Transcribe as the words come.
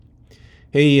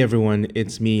Hey everyone,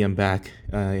 it's me. I'm back.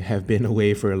 I have been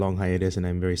away for a long hiatus and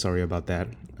I'm very sorry about that.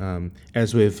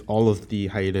 As with all of the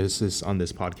hiatuses on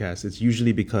this podcast, it's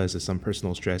usually because of some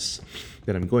personal stress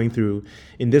that I'm going through.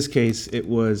 In this case, it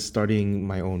was starting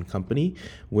my own company,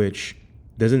 which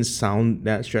doesn't sound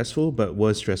that stressful, but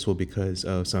was stressful because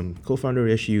of some co founder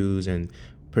issues and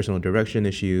personal direction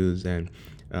issues and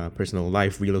personal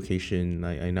life relocation.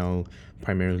 I now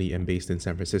primarily am based in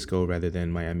San Francisco rather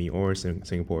than Miami or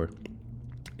Singapore.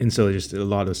 And so just a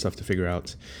lot of stuff to figure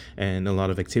out and a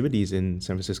lot of activities in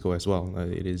San Francisco as well.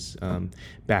 It is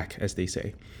back, as they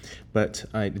say. But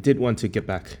I did want to get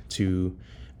back to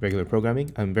regular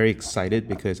programming. I'm very excited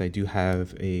because I do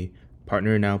have a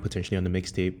partner now potentially on the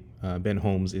mixtape. Ben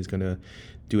Holmes is going to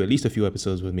do at least a few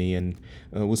episodes with me, and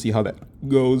we'll see how that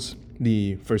goes.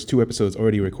 The first two episodes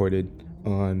already recorded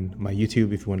on my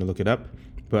YouTube if you want to look it up.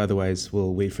 But otherwise,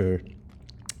 we'll wait for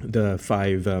the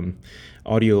five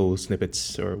audio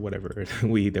snippets or whatever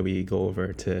we go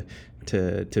over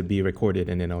to be recorded,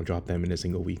 and then I'll drop them in a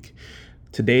single week.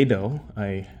 Today, though,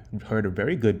 I heard a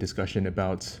very good discussion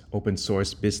about open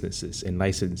source businesses and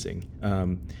licensing.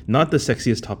 Not the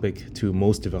sexiest topic to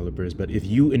most developers, but if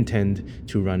you intend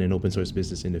to run an open source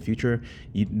business in the future,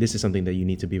 this is something that you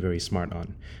need to be very smart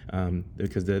on,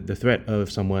 because the threat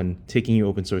of someone taking your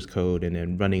open source code and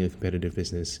then running a competitive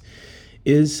business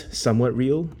is somewhat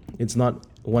real. It's not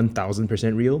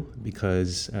 1000% real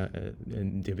because,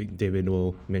 and David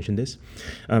will mention this.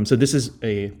 So this is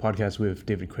a podcast with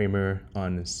David Cramer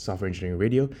on Software Engineering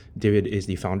Radio. David is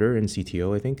the founder and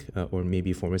CTO, I think, or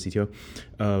maybe former CTO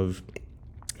of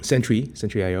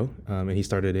Sentry.io, and he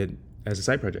started it as a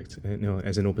side project,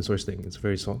 as an open source thing. It's a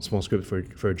very small script for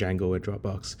Django at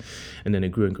Dropbox, and then it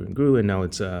grew and grew and grew, and now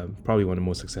it's probably one of the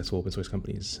most successful open source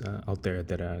companies out there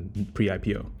that are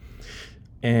pre-IPO.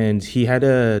 And he had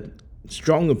a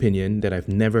strong opinion that I've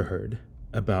never heard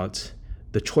about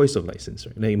the choice of license.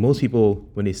 Right? Like most people,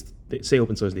 when they say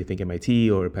open source, they think MIT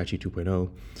or Apache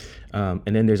 2.0.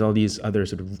 And then there's all these other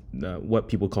sort of what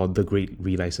people call the great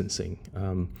relicensing,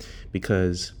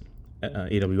 because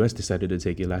AWS decided to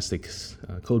take Elastic's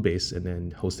code base and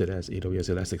then host it as AWS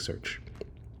Elasticsearch.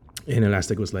 And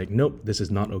Elastic was like, nope, this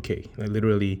is not okay. Like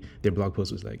literally, their blog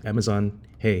post was like, Amazon,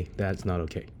 hey, that's not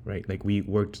okay, right? Like we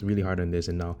worked really hard on this,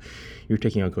 and now you're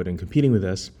taking our code and competing with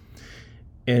us.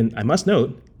 And I must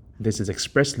note, this is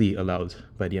expressly allowed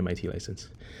by the MIT license.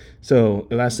 So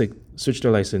Elastic switched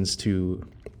their license to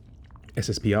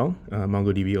SSPL.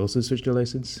 MongoDB also switched their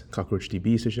license.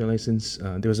 CockroachDB switched their license.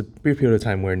 There was a brief period of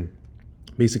time when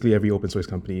basically every open source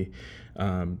company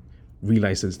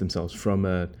relicensed themselves from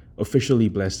a officially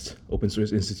blessed Open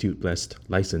Source Institute blessed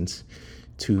license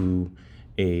to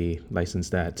a license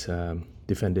that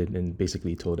defended and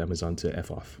basically told Amazon to F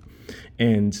off.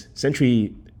 And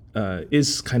Sentry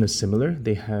is kind of similar.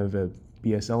 They have a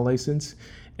BSL license,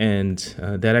 and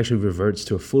that actually reverts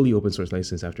to a fully open source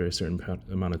license after a certain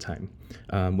amount of time,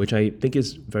 which I think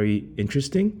is very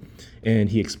interesting. And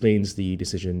he explains the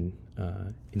decision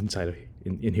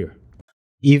in here.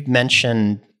 You've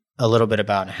mentioned a little bit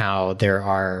about how there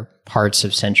are parts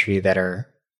of Sentry that are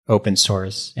open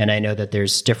source, and I know that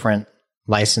there's different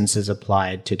licenses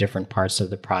applied to different parts of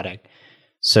the product.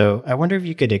 So I wonder if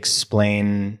you could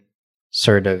explain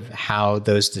sort of how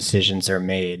those decisions are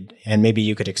made, and maybe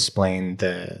you could explain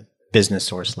the business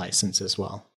source license as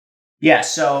well. Yeah,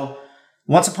 so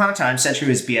once upon a time, Sentry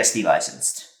was BSD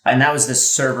licensed, and that was the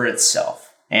server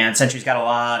itself. And Sentry's got a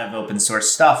lot of open source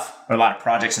stuff, or a lot of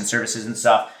projects and services and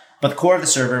stuff. But the core of the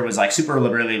server was like super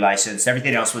liberally licensed.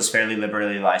 Everything else was fairly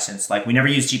liberally licensed. Like we never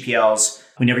used GPLs.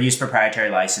 We never used proprietary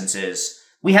licenses.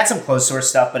 We had some closed source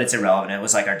stuff, but it's irrelevant. It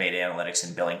was like our data analytics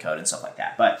and billing code and stuff like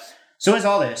that. But so is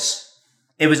all this.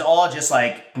 It was all just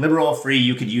like liberal, free.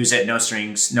 You could use it, no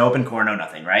strings, no open core, no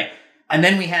nothing, right? And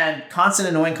then we had constant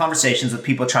annoying conversations with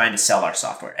people trying to sell our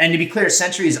software. And to be clear,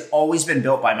 Sentry has always been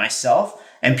built by myself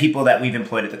and people that we've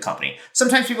employed at the company.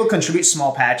 Sometimes people contribute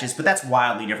small patches, but that's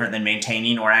wildly different than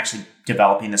maintaining or actually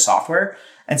developing the software.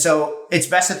 And so it's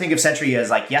best to think of Sentry as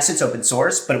like, yes, it's open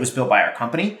source, but it was built by our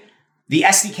company. The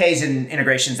SDKs and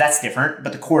integrations, that's different,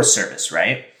 but the core service,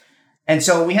 right? And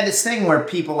so we had this thing where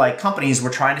people like companies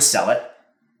were trying to sell it.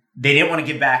 They didn't want to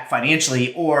give back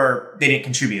financially, or they didn't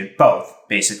contribute, both,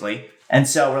 basically. And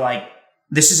so we're like,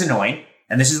 this is annoying.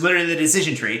 And this is literally the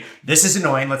decision tree. This is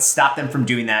annoying. Let's stop them from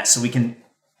doing that so we can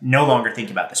no longer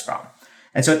think about this problem.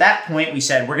 And so at that point, we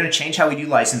said, we're going to change how we do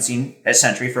licensing at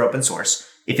Sentry for open source.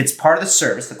 If it's part of the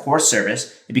service, the core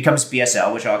service, it becomes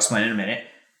BSL, which I'll explain in a minute.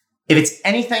 If it's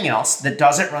anything else that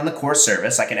doesn't run the core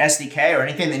service, like an SDK or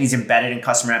anything that needs embedded in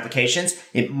customer applications,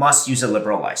 it must use a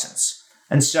liberal license.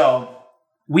 And so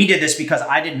we did this because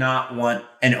I did not want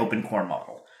an open core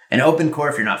model. An open core,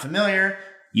 if you're not familiar,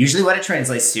 usually what it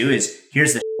translates to is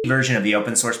here's the version of the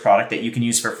open source product that you can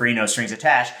use for free, no strings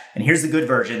attached. And here's the good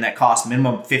version that costs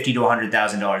minimum $50,000 to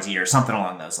 $100,000 a year, something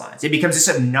along those lines. It becomes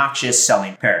this obnoxious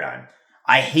selling paradigm.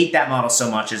 I hate that model so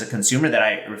much as a consumer that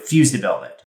I refuse to build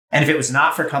it. And if it was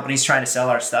not for companies trying to sell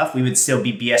our stuff, we would still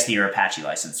be BSD or Apache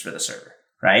licensed for the server,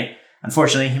 right?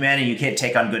 Unfortunately, in humanity, you can't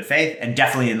take on good faith. And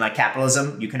definitely in like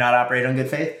capitalism, you cannot operate on good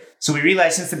faith. So we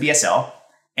relicensed the BSL.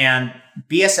 And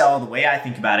BSL, the way I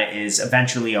think about it, is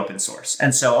eventually open source.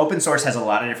 And so open source has a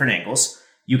lot of different angles.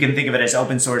 You can think of it as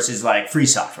open source is like free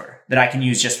software that I can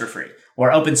use just for free.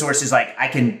 Or open source is like I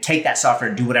can take that software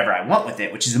and do whatever I want with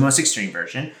it, which is the most extreme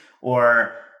version.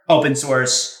 Or open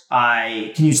source,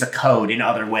 I can use the code in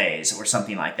other ways or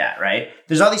something like that, right?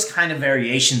 There's all these kind of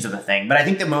variations of the thing. But I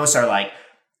think the most are like,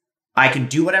 I can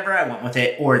do whatever I want with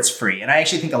it or it's free. And I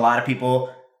actually think a lot of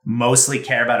people mostly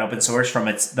care about open source from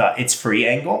its free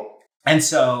angle. And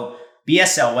so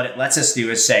BSL, what it lets us do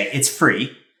is say it's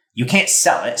free. You can't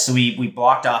sell it. So we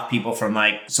blocked off people from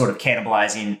like sort of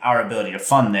cannibalizing our ability to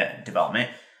fund the development.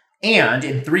 And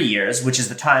in 3 years, which is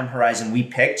the time horizon we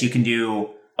picked, you can do,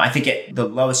 I think the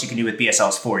lowest you can do with BSL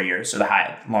is 4 years, or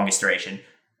the longest duration.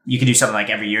 You can do something like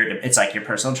every year. It's like your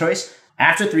personal choice.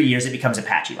 After 3 years, it becomes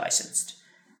Apache licensed.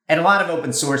 And a lot of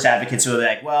open source advocates will be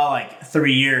like, well, like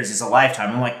 3 years is a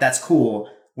lifetime. I'm like, that's cool.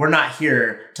 We're not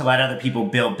here to let other people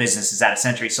build businesses out of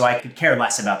Sentry. So I could care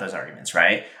less about those arguments,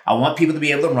 right? I want people to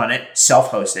be able to run it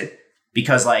self-hosted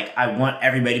because like I want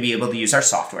everybody to be able to use our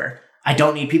software. I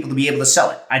don't need people to be able to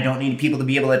sell it. I don't need people to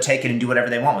be able to take it and do whatever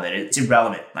they want with it. It's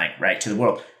irrelevant, like, right, to the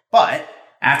world. But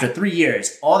after 3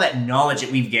 years, all that knowledge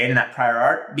that we've gained in that prior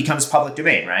art becomes public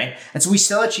domain, right? And so we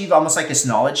still achieve almost like this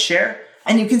knowledge share.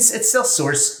 And it's still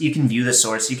source. You can view the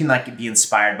source. You can like be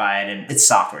inspired by it. And it's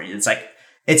software. It's like,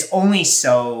 it's only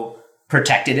so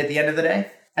protected at the end of the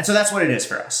day. And so that's what it is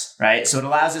for us, right? So it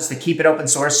allows us to keep it open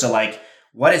source. So like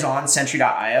what is on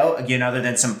Sentry.io, again, other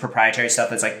than some proprietary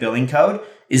stuff that's like billing code,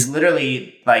 is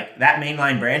literally like that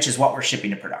mainline branch is what we're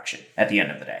shipping to production at the end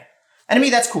of the day. And to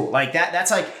me, that's cool. Like that's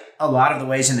like a lot of the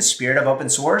ways in the spirit of open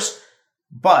source,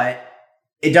 but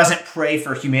it doesn't pray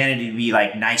for humanity to be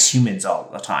like nice humans all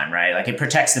the time, right? Like it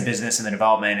protects the business and the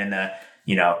development and the,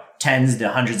 tens to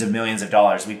hundreds of millions of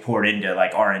dollars we poured into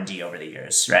like R&D over the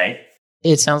years, right?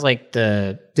 It sounds like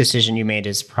the decision you made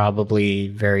is probably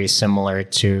very similar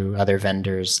to other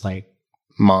vendors like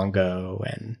Mongo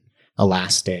and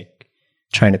Elastic.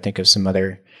 Trying to think of some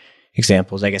other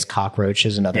examples. I guess Cockroach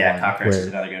is another one. Yeah, Cockroach is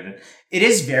another good one. It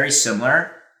is very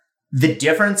similar. The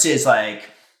difference is like,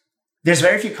 there's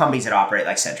very few companies that operate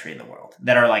like Sentry in the world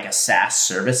that are like a SaaS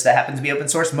service that happens to be open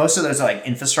source. Most of those are like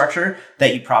infrastructure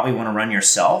that you probably want to run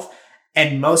yourself.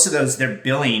 And most of those, they're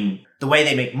billing, the way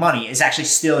they make money is actually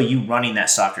still you running that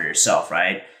software yourself,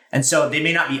 right? And so they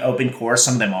may not be open core,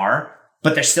 some of them are,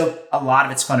 but there's still a lot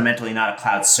of it's fundamentally not a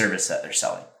cloud service that they're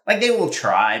selling. Like they will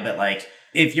try, but like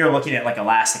if you're looking at like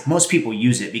Elastic, most people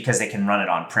use it because they can run it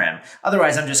on-prem.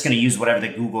 Otherwise, I'm just going to use whatever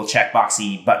the Google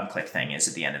checkboxy button click thing is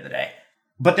at the end of the day.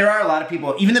 But there are a lot of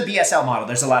people, even the BSL model,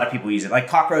 there's a lot of people use it. Like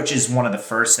Cockroach is one of the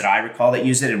first that I recall that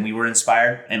used it and we were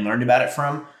inspired and learned about it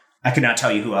from. I could not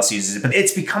tell you who else uses it, but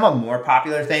it's become a more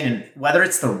popular thing. And whether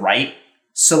it's the right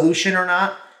solution or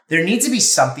not, there needs to be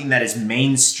something that is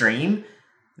mainstream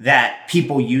that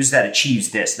people use that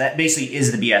achieves this. That basically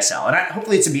is the BSL. And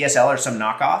hopefully it's a BSL or some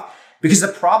knockoff. Because the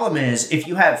problem is if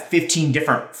you have 15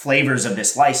 different flavors of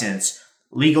this license,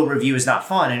 legal review is not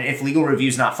fun. And if legal review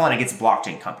is not fun, it gets blocked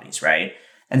in companies, right?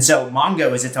 And so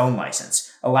Mongo is its own license.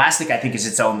 Elastic, I think, is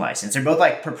its own license. They're both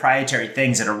like proprietary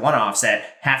things that are one-offs that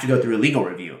have to go through a legal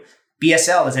review.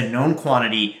 BSL is a known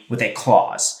quantity with a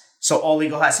clause. So all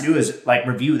legal has to do is like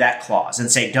review that clause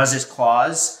and say, does this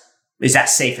clause, is that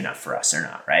safe enough for us or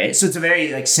not, right? So it's a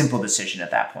very like simple decision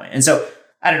at that point. And so,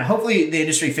 I don't know, hopefully the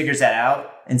industry figures that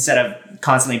out instead of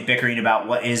constantly bickering about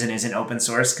what is and isn't open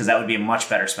source, because that would be a much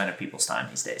better spend of people's time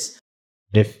these days.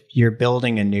 If you're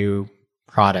building a new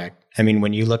product, I mean,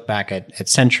 when you look back at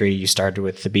Sentry, you started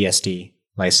with the BSD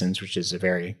license, which is a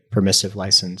very permissive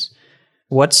license.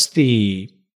 What's the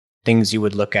things you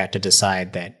would look at to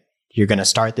decide that you're going to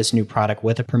start this new product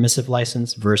with a permissive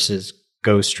license versus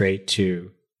go straight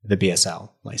to the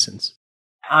BSL license?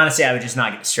 Honestly, I would just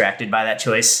not get distracted by that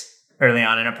choice early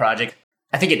on in a project.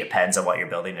 I think it depends on what you're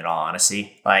building in all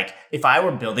honesty. Like if I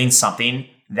were building something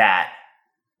that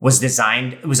was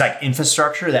designed, it was like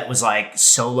infrastructure that was like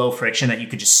so low friction that you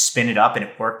could just spin it up and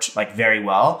it worked like very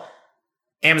well,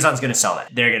 Amazon's going to sell that.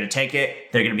 They're going to take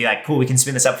it. They're going to be like, cool, we can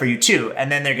spin this up for you too.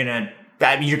 And then you're going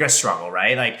to struggle,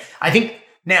 right? Like I think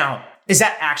now Is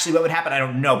that actually what would happen? I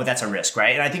don't know, but that's a risk,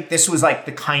 right? And I think this was like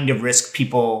the kind of risk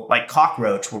people like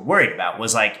Cockroach were worried about,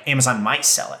 was like Amazon might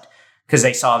sell it because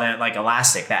they saw that like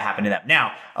Elastic, that happened to them.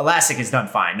 Now, Elastic has done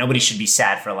fine. Nobody should be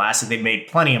sad for Elastic. They've made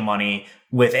plenty of money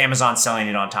with Amazon selling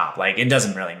it on top. Like, it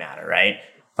doesn't really matter, right?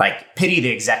 Like, pity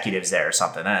the executives there or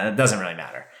something. That doesn't really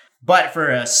matter. But for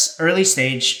a early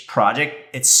stage project,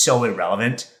 it's so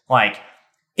irrelevant. Like,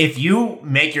 if you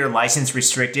make your license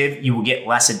restrictive, you will get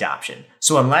less adoption.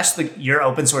 So unless your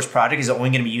open source project is only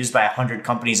going to be used by 100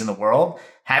 companies in the world,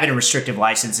 having a restrictive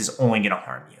license is only going to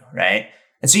harm you, right?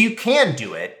 And so you can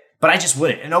do it, but I just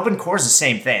wouldn't. And open core is the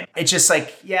same thing. It's just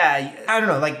like, yeah, I don't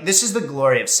know. Like, this is the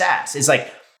glory of SaaS. It's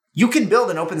like, you can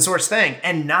build an open source thing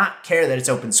and not care that it's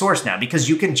open source now, because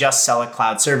you can just sell a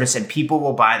cloud service and people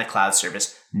will buy the cloud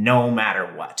service no matter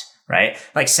what, right?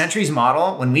 Like Sentry's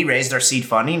model, when we raised our seed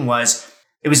funding,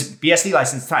 it was BSD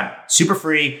license time, super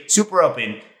free, super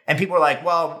open. And people were like,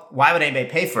 well, why would anybody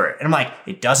pay for it? And I'm like,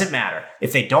 it doesn't matter.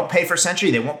 If they don't pay for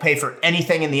Sentry, they won't pay for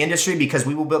anything in the industry, because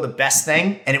we will build the best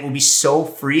thing and it will be so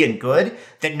free and good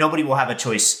that nobody will have a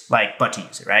choice but to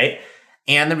use it, right?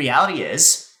 And the reality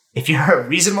is, if you're a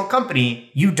reasonable company,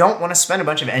 you don't want to spend a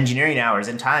bunch of engineering hours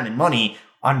and time and money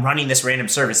on running this random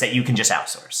service that you can just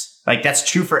outsource. Like, that's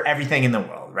true for everything in the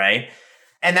world, right?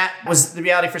 And that was the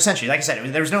reality for Sentry. Like I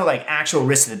said, there was no like actual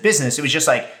risk to the business. It was just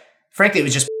like, frankly, it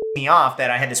was just me off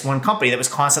that I had this one company that was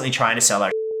constantly trying to sell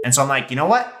our. And so I'm like, you know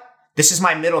what? This is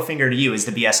my middle finger to you, is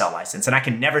the BSL license. And I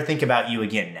can never think about you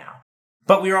again now.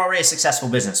 But we were already a successful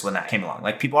business when that came along.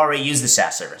 Like, people already use the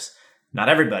SaaS service. Not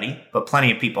everybody, but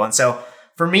plenty of people. And so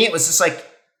for me, it was just like,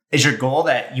 is your goal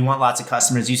that you want lots of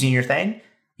customers using your thing?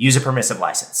 Use a permissive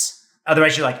license.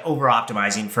 Otherwise, you're like over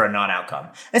optimizing for a non-outcome.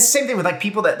 It's the same thing with like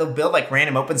people that they'll build like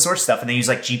random open source stuff and they use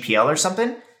like GPL or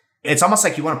something. It's almost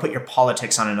like you want to put your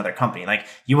politics on another company. Like,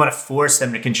 you want to force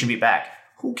them to contribute back.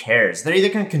 Who cares? They're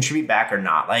either going to contribute back or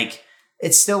not. Like,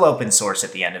 it's still open source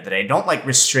at the end of the day. Don't like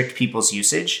restrict people's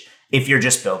usage if you're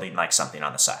just building like something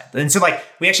on the side. And so like,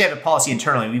 we actually have a policy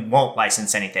internally. We won't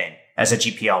license anything as a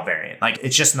GPL variant. Like,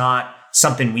 it's just not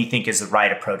something we think is the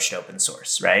right approach to open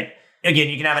source, right? Again,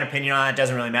 you can have an opinion on it. It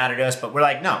doesn't really matter to us, but we're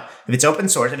like, no, if it's open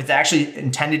source, if it's actually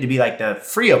intended to be like the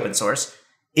free open source,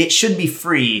 it should be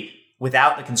free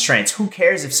without the constraints. Who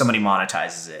cares if somebody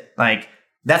monetizes it? Like,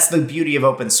 that's the beauty of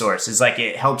open source, is like,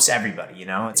 it helps everybody, you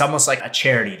know? It's almost like a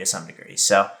charity to some degree.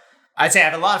 So I'd say I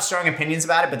have a lot of strong opinions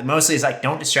about it, but mostly it's like,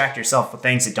 don't distract yourself with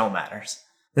things that don't matter.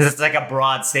 It's like a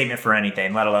broad statement for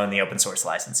anything, let alone the open source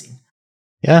licensing.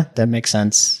 Yeah, that makes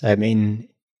sense. I mean,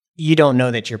 you don't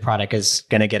know that your product is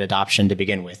going to get adoption to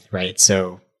begin with, right?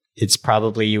 So it's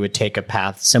probably, you would take a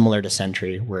path similar to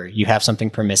Sentry, where you have something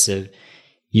permissive,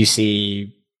 you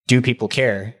see, do people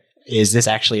care? Is this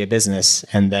actually a business?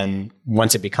 And then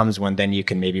once it becomes one, then you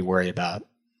can maybe worry about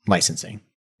licensing.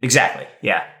 Exactly.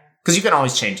 Yeah. Because you can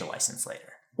always change the license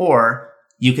later. Or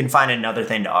you can find another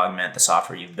thing to augment the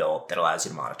software you've built that allows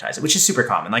you to monetize it, which is super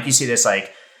common. Like, you see this,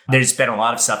 like, there's been a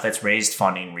lot of stuff that's raised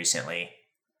funding recently.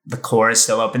 The core is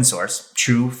still open source,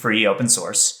 true, free open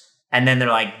source. And then they're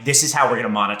like, this is how we're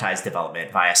going to monetize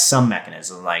development via some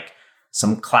mechanism, like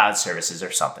some cloud services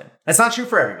or something. That's not true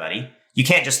for everybody. You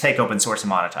can't just take open source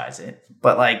and monetize it.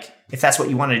 But like, if that's what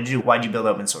you wanted to do, why'd you build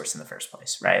open source in the first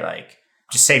place, right? Like,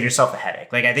 just save yourself a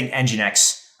headache. Like, I think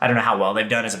Nginx, I don't know how well they've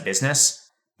done as a business,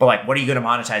 but like, what are you going to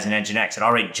monetize in Nginx? It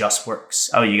already just works.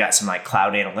 Oh, you got some like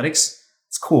cloud analytics.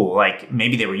 It's cool. Like,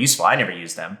 maybe they were useful. I never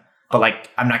used them, but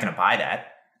like, I'm not going to buy that.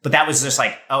 But that was just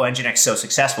like, oh, Nginx is so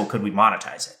successful, could we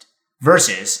monetize it?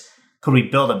 Versus, could we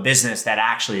build a business that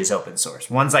actually is open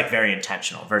source? One's like very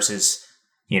intentional versus,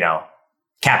 you know,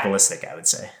 capitalistic, I would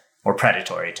say, or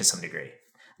predatory to some degree. I'm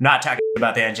not talking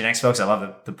about the Nginx folks. I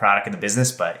love the product and the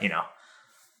business, but, you know,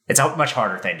 it's a much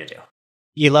harder thing to do.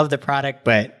 You love the product,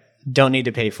 but don't need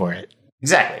to pay for it.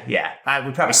 Exactly. Yeah. I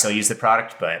would probably still use the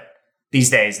product, but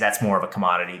these days that's more of a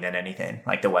commodity than anything,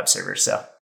 like the web servers. So